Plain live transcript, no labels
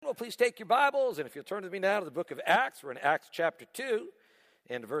well, please take your Bibles, and if you'll turn with me now to the book of Acts, we're in Acts chapter 2,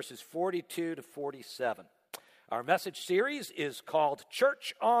 and verses 42 to 47. Our message series is called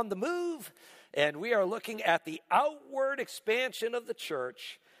Church on the Move, and we are looking at the outward expansion of the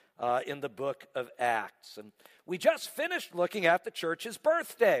church in the book of Acts. And we just finished looking at the church's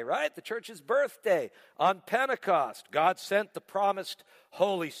birthday, right? The church's birthday on Pentecost. God sent the promised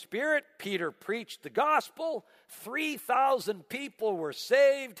Holy Spirit. Peter preached the gospel. 3,000 people were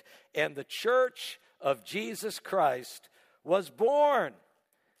saved, and the church of Jesus Christ was born.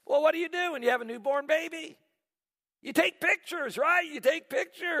 Well, what do you do when you have a newborn baby? You take pictures, right? You take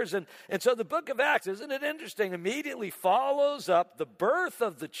pictures. And so the book of Acts, isn't it interesting, immediately follows up the birth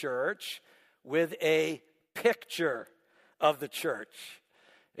of the church with a picture of the church.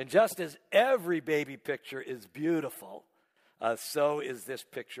 And just as every baby picture is beautiful, so is this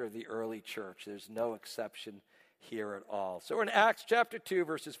picture of the early church. There's no exception here at all. So we're in Acts chapter 2,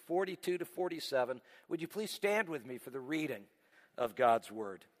 verses 42 to 47. Would you please stand with me for the reading of God's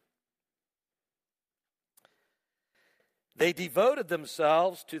word? They devoted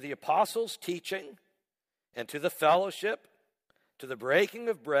themselves to the apostles' teaching and to the fellowship, to the breaking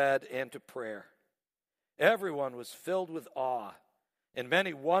of bread and to prayer. Everyone was filled with awe, and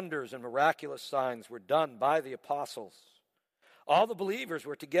many wonders and miraculous signs were done by the apostles. All the believers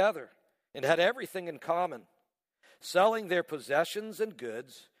were together and had everything in common. Selling their possessions and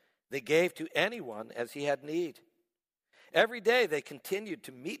goods, they gave to anyone as he had need. Every day they continued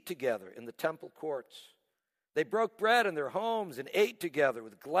to meet together in the temple courts. They broke bread in their homes and ate together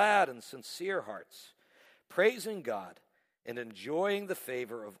with glad and sincere hearts, praising God and enjoying the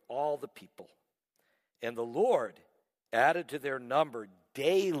favor of all the people. And the Lord added to their number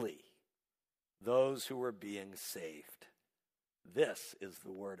daily those who were being saved. This is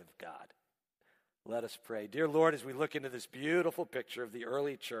the word of God. Let us pray. Dear Lord, as we look into this beautiful picture of the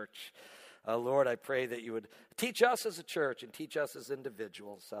early church, Lord, I pray that you would teach us as a church and teach us as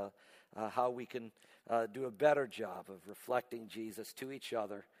individuals how we can do a better job of reflecting Jesus to each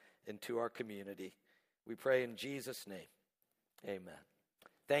other and to our community. We pray in Jesus' name. Amen.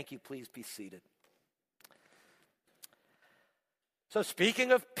 Thank you. Please be seated. So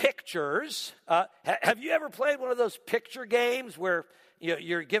speaking of pictures, have you ever played one of those picture games where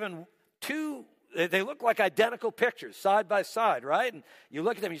you're given two, they look like identical pictures side by side, right? And you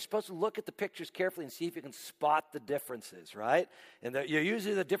look at them, you're supposed to look at the pictures carefully and see if you can spot the differences, right? And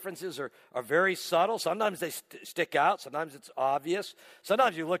usually the differences are very subtle. Sometimes they stick out. Sometimes it's obvious.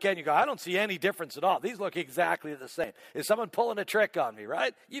 Sometimes you look at it and you go, I don't see any difference at all. These look exactly the same. Is someone pulling a trick on me,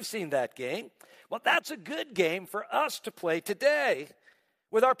 right? You've seen that game. Well, that's a good game for us to play today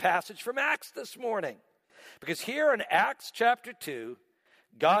with our passage from Acts this morning. Because here in Acts chapter 2,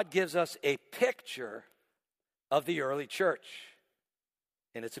 God gives us a picture of the early church.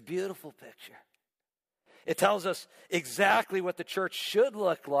 And it's a beautiful picture. It tells us exactly what the church should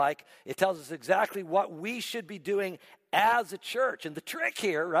look like. It tells us exactly what we should be doing as a church. And the trick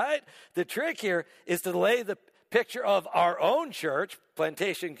here, right? The trick here is to lay the picture of our own church,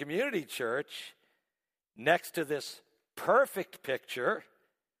 Plantation Community Church, next to this perfect picture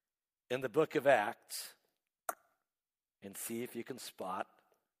in the book of Acts and see if you can spot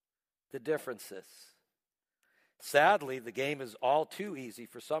the differences. Sadly, the game is all too easy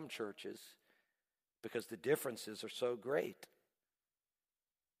for some churches because the differences are so great.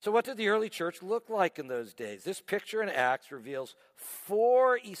 So what did the early church look like in those days? This picture in Acts reveals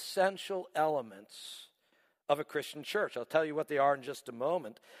 4 essential elements of a Christian church. I'll tell you what they are in just a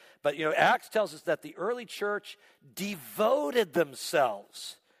moment. But, Acts tells us that the early church devoted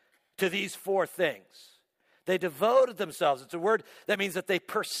themselves to these 4 things. They devoted themselves. It's a word that means that they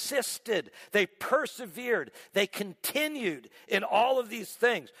persisted, they persevered, they continued in all of these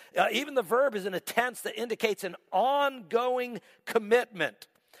things. Even the verb is in a tense that indicates an ongoing commitment.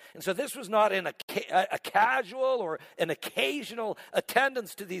 And so this was not in a casual or an occasional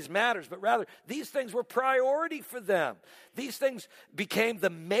attendance to these matters, but rather these things were priority for them. These things became the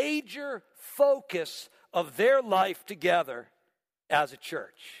major focus of their life together as a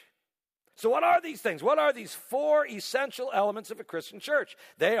church. So what are these things? What are these 4 essential elements of a Christian church?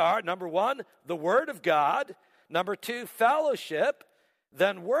 They are, number 1, the Word of God. Number 2, fellowship.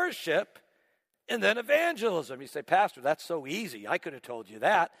 Then worship. And then evangelism. You say, Pastor, that's so easy. I could have told you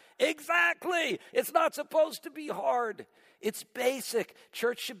that. Exactly. It's not supposed to be hard. It's basic.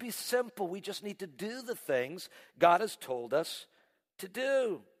 Church should be simple. We just need to do the things God has told us to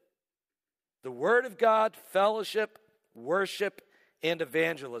do. The Word of God, fellowship, worship, and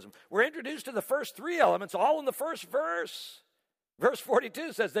evangelism. We're introduced to the first 3 elements all in the first verse. Verse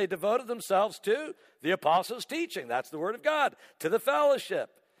 42 says they devoted themselves to the apostles' teaching. That's the Word of God. To the fellowship.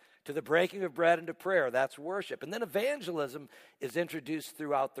 to the breaking of bread and to prayer. That's worship. And then evangelism is introduced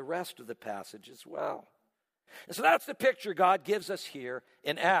throughout the rest of the passage as well. And so that's the picture God gives us here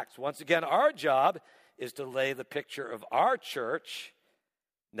in Acts. Once again, our job is to lay the picture of our church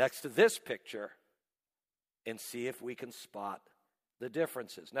next to this picture and see if we can spot the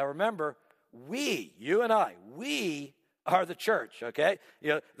differences. Now remember, you and I, we are the church, okay?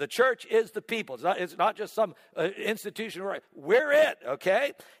 The church is the people. It's not just some institution. We're it,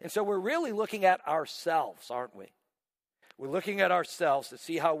 okay? And so we're really looking at ourselves, aren't we? We're looking at ourselves to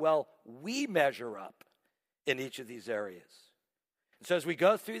see how well we measure up in each of these areas. And so as we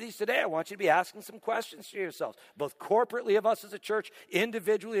go through these today, I want you to be asking some questions to yourselves, both corporately of us as a church,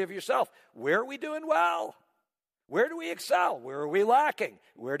 individually of yourself. Where are we doing well? Where do we excel? Where are we lacking?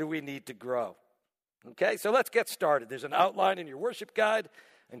 Where do we need to grow? Okay, so let's get started. There's an outline in your worship guide.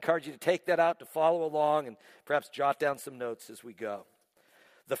 I encourage you to take that out to follow along and perhaps jot down some notes as we go.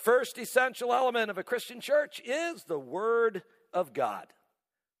 The first essential element of a Christian church is the Word of God.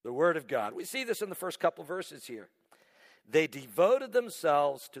 The Word of God. We see this in the first couple verses here. They devoted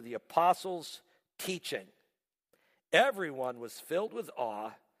themselves to the apostles' teaching. Everyone was filled with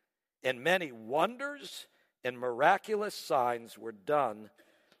awe, and many wonders and miraculous signs were done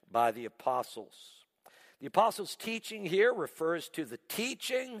by the apostles. The apostles' teaching here refers to the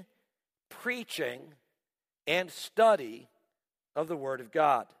teaching, preaching, and study of the Word of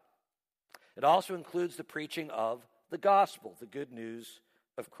God. It also includes the preaching of the gospel, the good news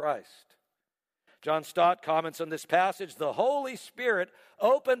of Christ. John Stott comments on this passage, the Holy Spirit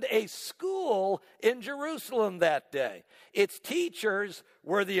opened a school in Jerusalem that day. Its teachers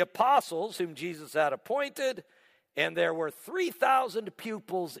were the apostles whom Jesus had appointed, and there were 3,000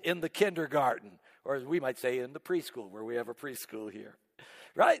 pupils in the kindergarten, or as we might say in the preschool, where we have a preschool here.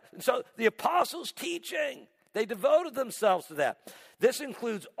 Right? And so the apostles' teaching, they devoted themselves to that. This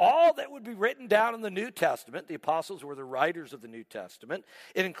includes all that would be written down in the New Testament. The apostles were the writers of the New Testament.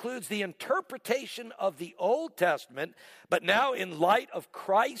 It includes the interpretation of the Old Testament, but now in light of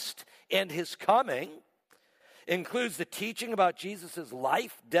Christ and his coming. It includes the teaching about Jesus'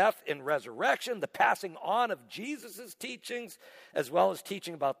 life, death, and resurrection, the passing on of Jesus' teachings, as well as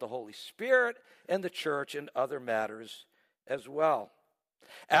teaching about the Holy Spirit and the church and other matters as well.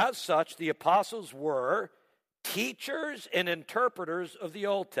 As such, the apostles were teachers and interpreters of the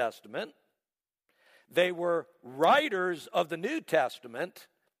Old Testament. They were writers of the New Testament,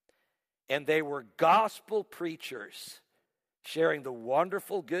 and they were gospel preachers, sharing the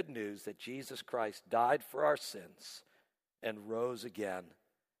wonderful good news that Jesus Christ died for our sins and rose again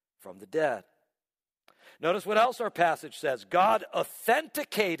from the dead. Notice what else our passage says. God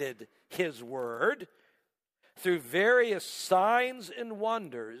authenticated his word through various signs and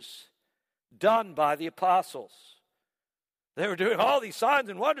wonders done by the apostles. They were doing all these signs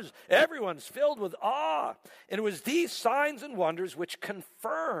and wonders. Everyone's filled with awe. And it was these signs and wonders which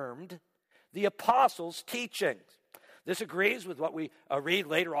confirmed the apostles' teachings. This agrees with what we read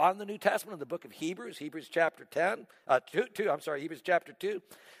later on in the New Testament in the book of Hebrews, Hebrews chapter 2.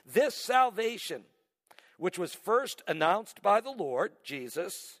 This salvation, which was first announced by the Lord,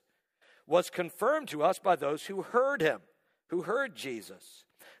 Jesus, was confirmed to us by those who heard him, who heard Jesus.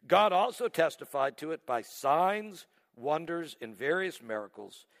 God also testified to it by signs, wonders, and various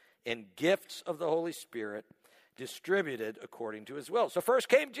miracles, and gifts of the Holy Spirit distributed according to his will. So first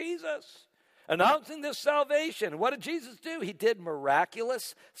came Jesus, announcing this salvation. What did Jesus do? He did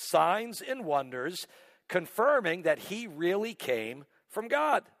miraculous signs and wonders, confirming that he really came from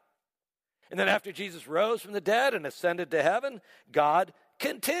God. And then after Jesus rose from the dead and ascended to heaven, God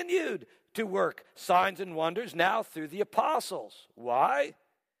continued to work signs and wonders now through the apostles. Why?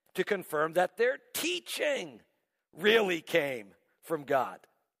 To confirm that their teaching really came from God.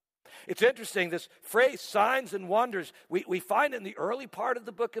 It's interesting, this phrase, signs and wonders, we find it in the early part of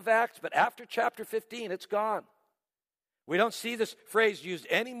the book of Acts, but after chapter 15, it's gone. We don't see this phrase used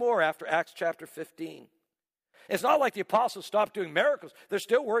anymore after Acts chapter 15. It's not like the apostles stopped doing miracles. They're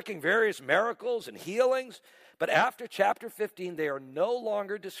still working various miracles and healings, but after chapter 15, they are no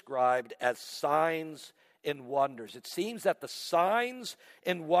longer described as signs and wonders. It seems that the signs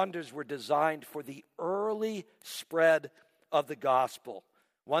and wonders were designed for the early spread of the gospel.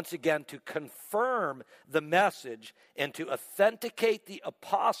 Once again, to confirm the message and to authenticate the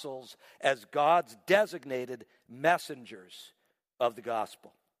apostles as God's designated messengers of the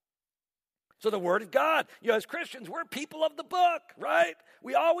gospel. So the Word of God, as Christians, we're people of the book, right?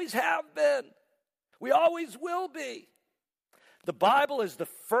 We always have been. We always will be. The Bible is the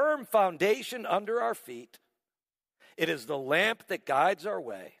firm foundation under our feet. It is the lamp that guides our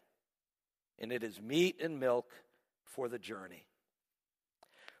way. And it is meat and milk for the journey.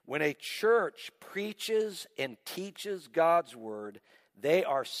 When a church preaches and teaches God's word, they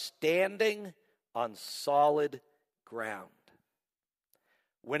are standing on solid ground.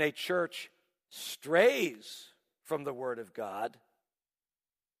 When a church strays from the word of God,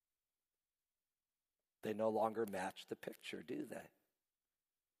 they no longer match the picture, do they?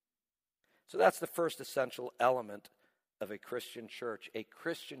 So that's the first essential element of a Christian church. A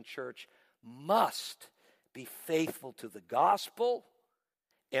Christian church must be faithful to the gospel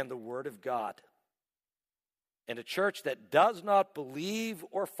and the word of God. And a church that does not believe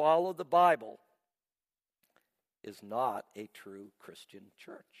or follow the Bible is not a true Christian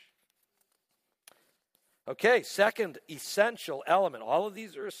church. Okay, second essential element. All of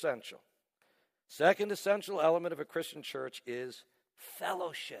these are essential. Second essential element of a Christian church is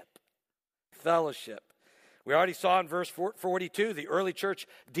fellowship. Fellowship. We already saw in verse 42, the early church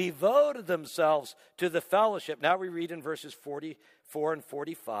devoted themselves to the fellowship. Now we read in verses 44 and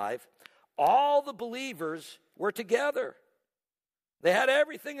 45, all the believers were together. They had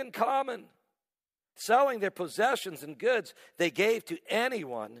everything in common. Selling their possessions and goods, they gave to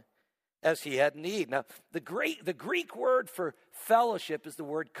anyone as he had need. Now, the Greek word for fellowship is the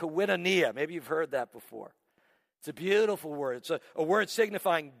word koinonia. Maybe you've heard that before. It's a beautiful word. It's a word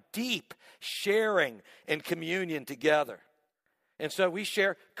signifying deep sharing and communion together. And so we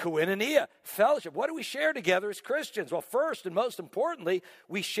share koinonia, fellowship. What do we share together as Christians? Well, first and most importantly,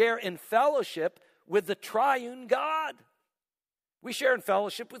 we share in fellowship with the triune God. We share in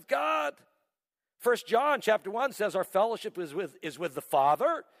fellowship with God. 1 John chapter 1 says our fellowship is with the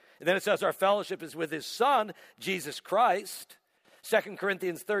Father. And then it says our fellowship is with his Son, Jesus Christ. 2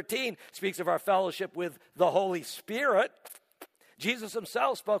 Corinthians 13 speaks of our fellowship with the Holy Spirit. Jesus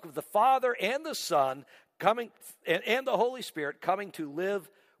himself spoke of the Father and the Son coming, and the Holy Spirit coming to live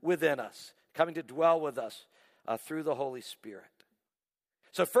within us, coming to dwell with us through the Holy Spirit.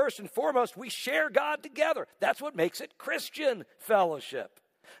 So first and foremost, we share God together. That's what makes it Christian fellowship.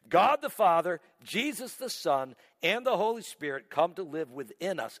 God the Father, Jesus the Son, and the Holy Spirit come to live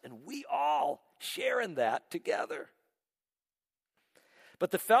within us, and we all share in that together. But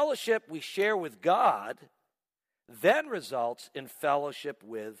the fellowship we share with God then results in fellowship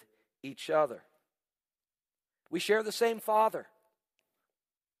with each other. We share the same Father.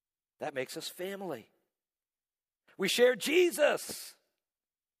 That makes us family. We share Jesus.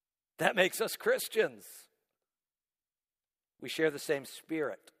 That makes us Christians. We share the same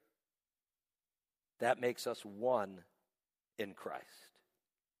Spirit. That makes us one in Christ.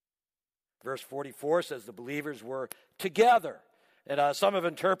 Verse 44 says the believers were together. And some have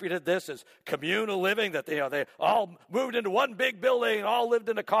interpreted this as communal living, that they all moved into one big building and all lived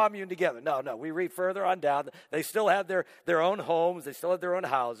in a commune together. No, we read further on down. They still had their own homes. They still had their own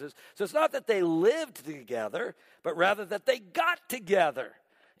houses. So it's not that they lived together, but rather that they got together.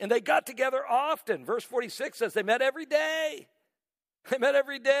 And they got together often. Verse 46 says they met every day. They met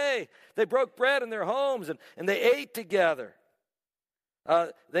every day. They broke bread in their homes and they ate together.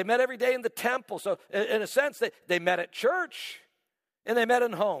 They met every day in the temple. So in a sense, they met at church. And they met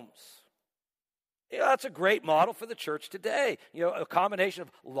in homes. That's a great model for the church today. A combination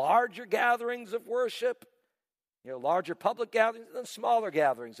of larger gatherings of worship, larger public gatherings, and then smaller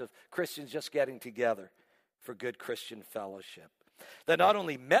gatherings of Christians just getting together for good Christian fellowship. They not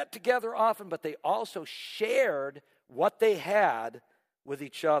only met together often, but they also shared what they had with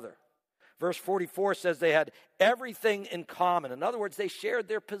each other. Verse 44 says they had everything in common. In other words, they shared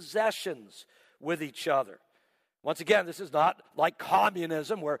their possessions with each other. Once again, this is not like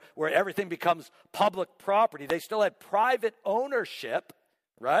communism where everything becomes public property. They still had private ownership,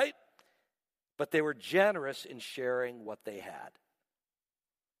 right? But they were generous in sharing what they had.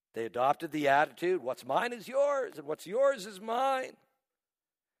 They adopted the attitude, what's mine is yours, and what's yours is mine.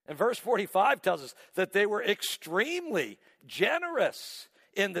 And verse 45 tells us that they were extremely generous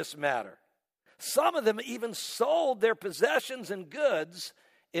in this matter. Some of them even sold their possessions and goods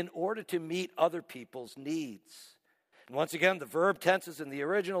in order to meet other people's needs. And once again, the verb tenses in the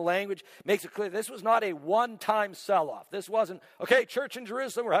original language makes it clear this was not a one-time sell-off. This wasn't, okay, church in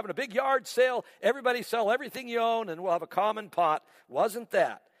Jerusalem, we're having a big yard sale, everybody sell everything you own and we'll have a common pot. Wasn't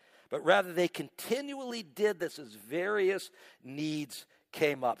that. But rather they continually did this as various needs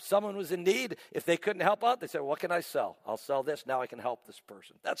came up. Someone was in need. If they couldn't help out, they said, what can I sell? I'll sell this. Now I can help this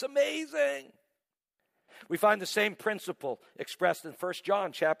person. That's amazing. We find the same principle expressed in 1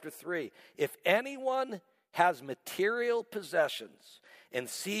 John chapter 3. If anyone has material possessions and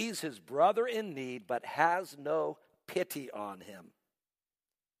sees his brother in need but has no pity on him,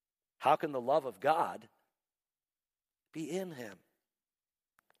 how can the love of God be in him?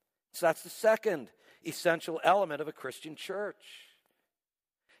 So that's the second essential element of a Christian church.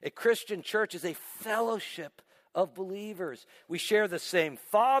 A Christian church is a fellowship of believers. We share the same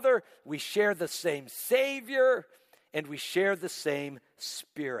Father, we share the same Savior, and we share the same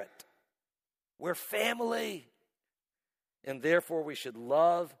Spirit. We're family, and therefore we should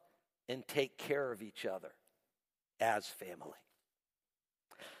love and take care of each other as family.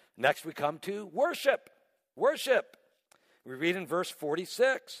 Next we come to worship. Worship. We read in verse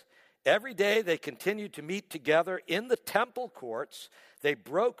 46, every day they continued to meet together in the temple courts. They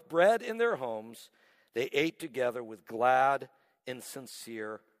broke bread in their homes. They ate together with glad and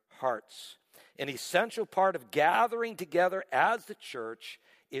sincere hearts. An essential part of gathering together as the church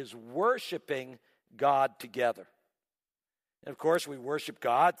is worshiping God together. And of course, we worship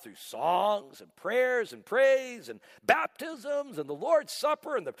God through songs and prayers and praise and baptisms and the Lord's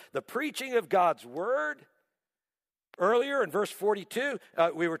Supper and the preaching of God's Word. Earlier in verse 42,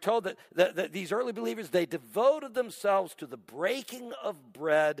 we were told that these early believers, they devoted themselves to the breaking of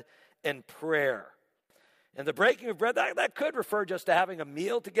bread and prayer. And the breaking of bread, that could refer just to having a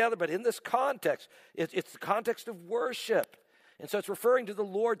meal together, but in this context, it's the context of worship. And so it's referring to the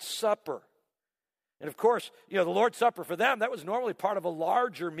Lord's Supper. And of course, the Lord's Supper for them, that was normally part of a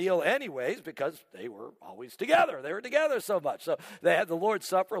larger meal anyways, because they were always together. They were together so much. So they had the Lord's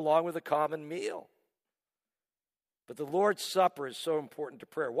Supper along with a common meal. But the Lord's Supper is so important to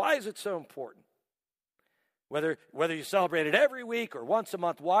prayer. Why is it so important? Whether you celebrate it every week or once a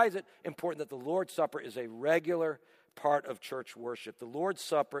month, why is it important that the Lord's Supper is a regular part of church worship? The Lord's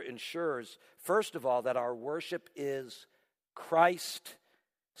Supper ensures, first of all, that our worship is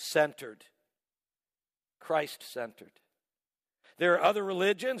Christ-centered. Christ-centered. There are other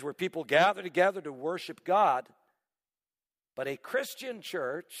religions where people gather together to worship God, but a Christian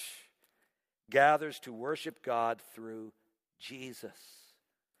church gathers to worship God through Jesus.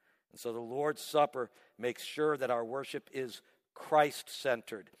 And so the Lord's Supper makes sure that our worship is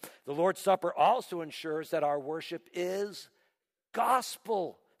Christ-centered. The Lord's Supper also ensures that our worship is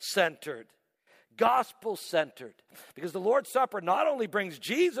gospel-centered. Gospel-centered. Because the Lord's Supper not only brings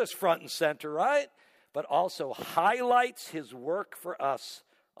Jesus front and center, right? But also highlights his work for us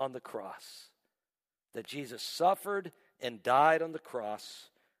on the cross. That Jesus suffered and died on the cross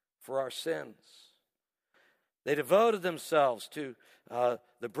for our sins. They devoted themselves to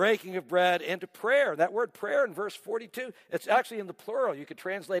the breaking of bread and to prayer. That word prayer in verse 42, it's actually in the plural. You could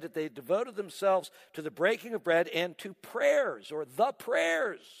translate it, they devoted themselves to the breaking of bread and to prayers, or the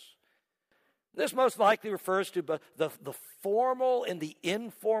prayers. This most likely refers to the formal and the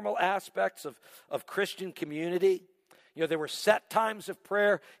informal aspects of Christian community. There were set times of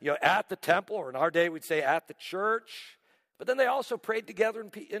prayer, at the temple, or in our day we'd say at the church. But then they also prayed together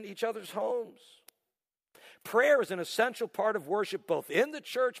in each other's homes. Prayer is an essential part of worship both in the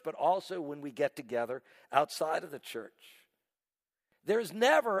church, but also when we get together outside of the church. There's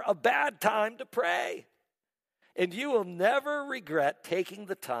never a bad time to pray. And you will never regret taking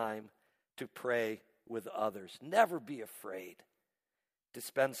the time to pray with others. Never be afraid to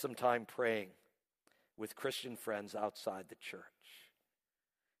spend some time praying with Christian friends outside the church.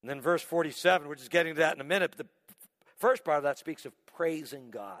 And then verse 47, we're just getting to that in a minute, but the first part of that speaks of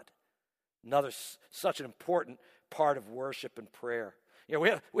praising God. Another such an important part of worship and prayer. We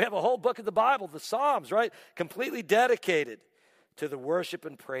have a whole book of the Bible, the Psalms, right? Completely dedicated to the worship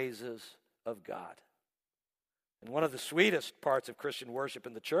and praises of God. And one of the sweetest parts of Christian worship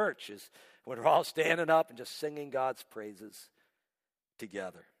in the church is when we're all standing up and just singing God's praises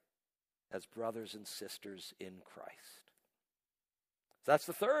together as brothers and sisters in Christ. So that's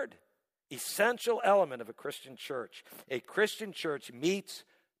the third essential element of a Christian church. A Christian church meets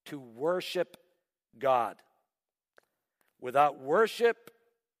to worship God. Without worship,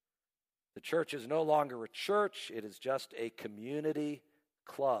 the church is no longer a church. It is just a community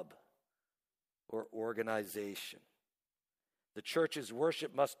club or organization. The church's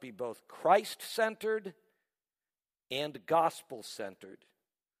worship must be both Christ-centered and gospel-centered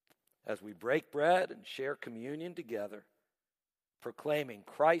as we break bread and share communion together, proclaiming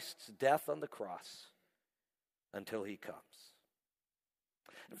Christ's death on the cross until he comes.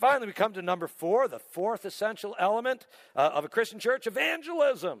 And finally, we come to number 4, the fourth essential element of a Christian church,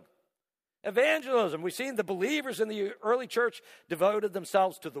 evangelism. Evangelism. We've seen the believers in the early church devoted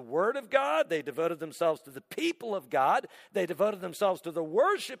themselves to the Word of God. They devoted themselves to the people of God. They devoted themselves to the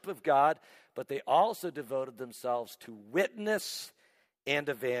worship of God. But they also devoted themselves to witness and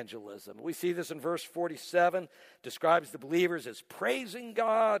evangelism. We see this in verse 47. Describes the believers as praising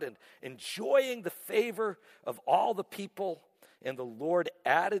God and enjoying the favor of all the people. And the Lord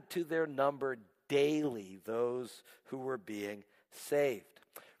added to their number daily those who were being saved.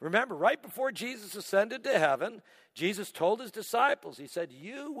 Remember, right before Jesus ascended to heaven, Jesus told his disciples, he said,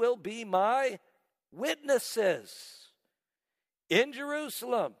 you will be my witnesses in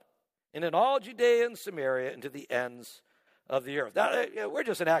Jerusalem and in all Judea and Samaria and to the ends of the earth. Now, we're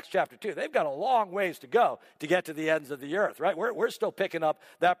just in Acts chapter 2. They've got a long ways to go to get to the ends of the earth, right? We're still picking up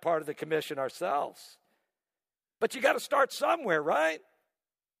that part of the commission ourselves. But you got to start somewhere, right?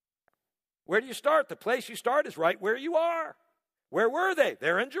 Where do you start? The place you start is right where you are. Where were they?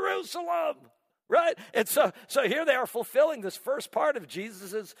 They're in Jerusalem, right? And so here they are fulfilling this first part of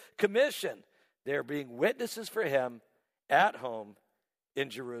Jesus' commission. They're being witnesses for him at home in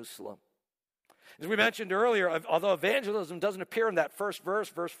Jerusalem. As we mentioned earlier, although evangelism doesn't appear in that first verse,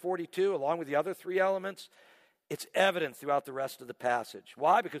 verse 42, along with the other three elements, it's evident throughout the rest of the passage.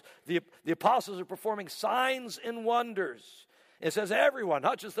 Why? Because the apostles are performing signs and wonders. It says everyone,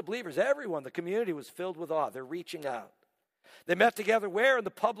 not just the believers, everyone, the community was filled with awe. They're reaching out. They met together where? In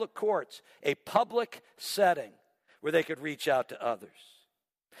the public courts, a public setting where they could reach out to others.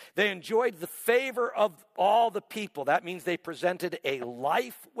 They enjoyed the favor of all the people. That means they presented a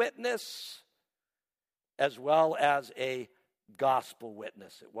life witness as well as a gospel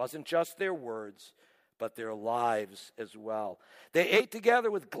witness. It wasn't just their words, but their lives as well. They ate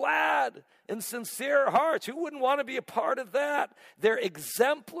together with glad and sincere hearts. Who wouldn't want to be a part of that? Their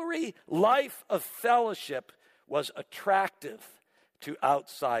exemplary life of fellowship was attractive to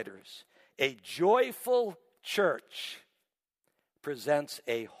outsiders. A joyful church presents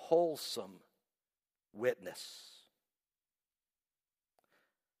a wholesome witness.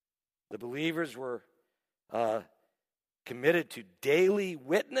 The believers were committed to daily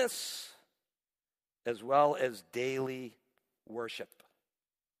witness as well as daily worship.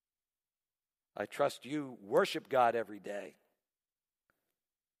 I trust you worship God every day.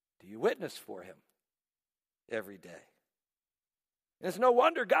 Do you witness for him every day? And it's no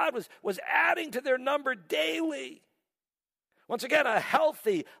wonder God was adding to their number daily. Once again, a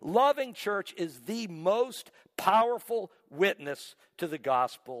healthy, loving church is the most powerful witness to the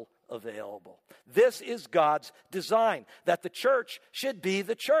gospel available. This is God's design, that the church should be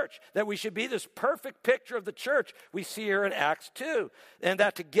the church, that we should be this perfect picture of the church we see here in Acts 2, and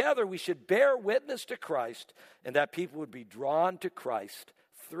that together we should bear witness to Christ, and that people would be drawn to Christ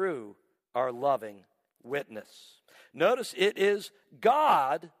through our loving witness. Notice it is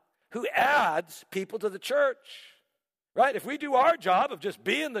God who adds people to the church. Right? If we do our job of just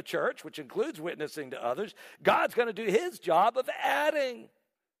being the church, which includes witnessing to others, God's going to do his job of adding.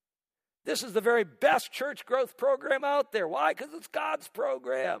 This is the very best church growth program out there. Why? Because it's God's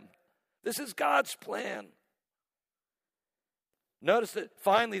program. This is God's plan. Notice that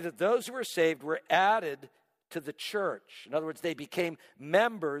finally that those who were saved were added to the church. In other words, they became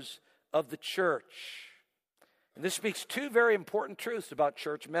members of the church. And this speaks two very important truths about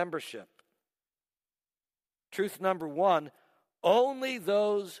church membership. Truth number one, only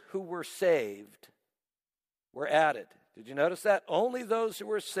those who were saved were added. Did you notice that? Only those who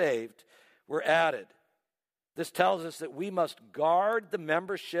were saved were added. This tells us that we must guard the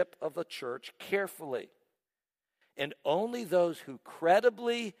membership of the church carefully. And only those who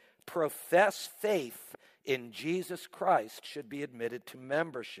credibly profess faith in Jesus Christ should be admitted to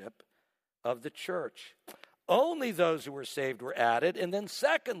membership of the church. Only those who were saved were added. And then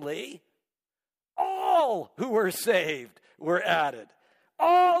secondly, all who were saved were added.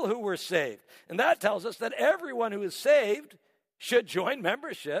 All who were saved. And that tells us that everyone who is saved should join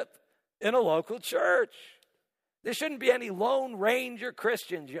membership in a local church. There shouldn't be any Lone Ranger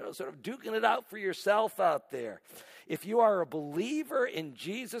Christians, sort of duking it out for yourself out there. If you are a believer in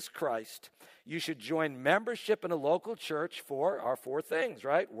Jesus Christ, you should join membership in a local church for our four things,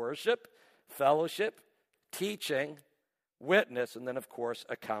 right? Worship, fellowship, teaching, witness, and then, of course,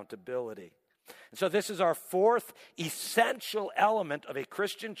 accountability. And so this is our fourth essential element of a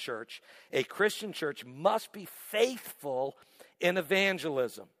Christian church. A Christian church must be faithful in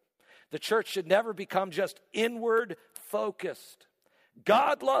evangelism. The church should never become just inward focused.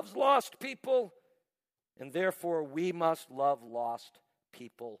 God loves lost people, and therefore we must love lost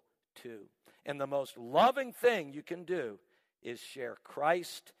people too. And the most loving thing you can do is share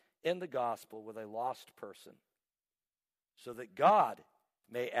Christ in the gospel with a lost person so that God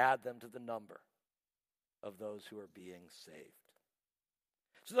may add them to the number of those who are being saved.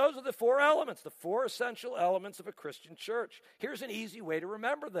 So those are the four elements, the four essential elements of a Christian church. Here's an easy way to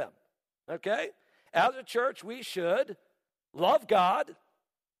remember them, okay? As a church, we should love God,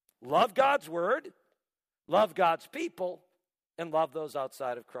 love God's word, love God's people, and love those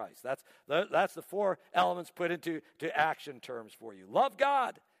outside of Christ. That's the four elements put into action terms for you. Love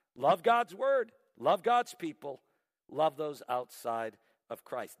God, love God's word, love God's people, love those outside of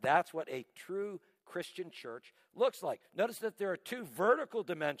Christ. That's what a true Christian church looks like. Notice that there are two vertical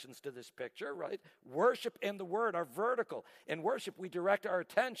dimensions to this picture, right? Worship and the Word are vertical. In worship, we direct our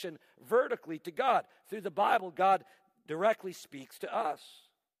attention vertically to God. Through the Bible, God directly speaks to us.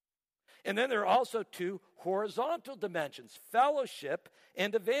 And then there are also two horizontal dimensions, fellowship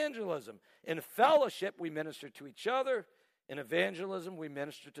and evangelism. In fellowship, we minister to each other. In evangelism, we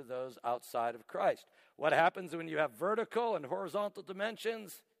minister to those outside of Christ. What happens when you have vertical and horizontal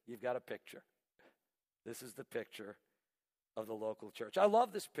dimensions? You've got a picture. This is the picture of the local church. I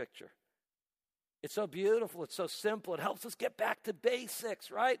love this picture. It's so beautiful. It's so simple. It helps us get back to basics,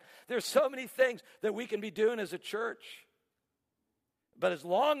 right? There's so many things that we can be doing as a church. But as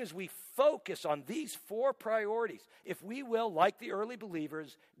long as we focus on these four priorities, if we will, like the early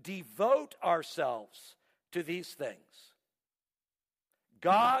believers, devote ourselves to these things,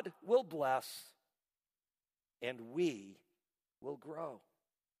 God will bless and we will grow.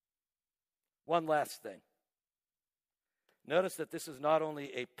 One last thing. Notice that this is not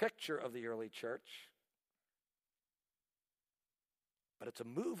only a picture of the early church, but it's a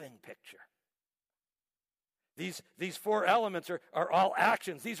moving picture. These four elements are all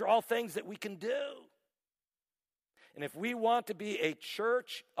actions. These are all things that we can do. And if we want to be a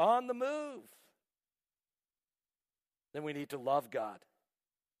church on the move, then we need to love God.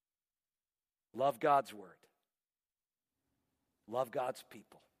 Love God's word. Love God's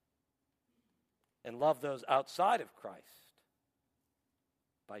people. And love those outside of Christ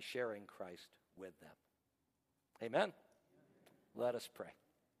by sharing Christ with them. Amen? Let us pray.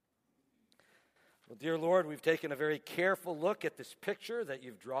 Well, dear Lord, we've taken a very careful look at this picture that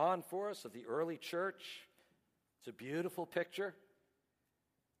you've drawn for us of the early church. It's a beautiful picture.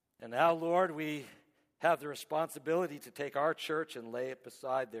 And now, Lord, we have the responsibility to take our church and lay it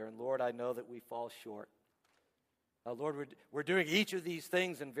beside there. And Lord, I know that we fall short. Lord, we're doing each of these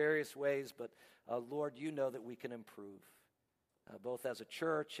things in various ways, but Lord, you know that we can improve, both as a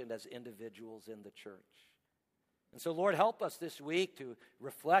church and as individuals in the church. And so, Lord, help us this week to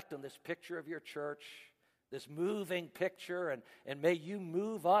reflect on this picture of your church, this moving picture, and may you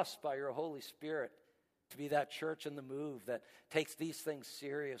move us by your Holy Spirit to be that church in the move that takes these things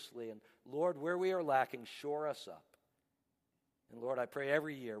seriously. And Lord, where we are lacking, shore us up. And Lord, I pray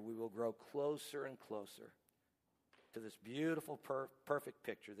every year we will grow closer and closer to this beautiful, perfect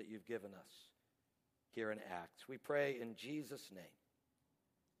picture that you've given us here in Acts. We pray in Jesus' name.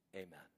 Amen.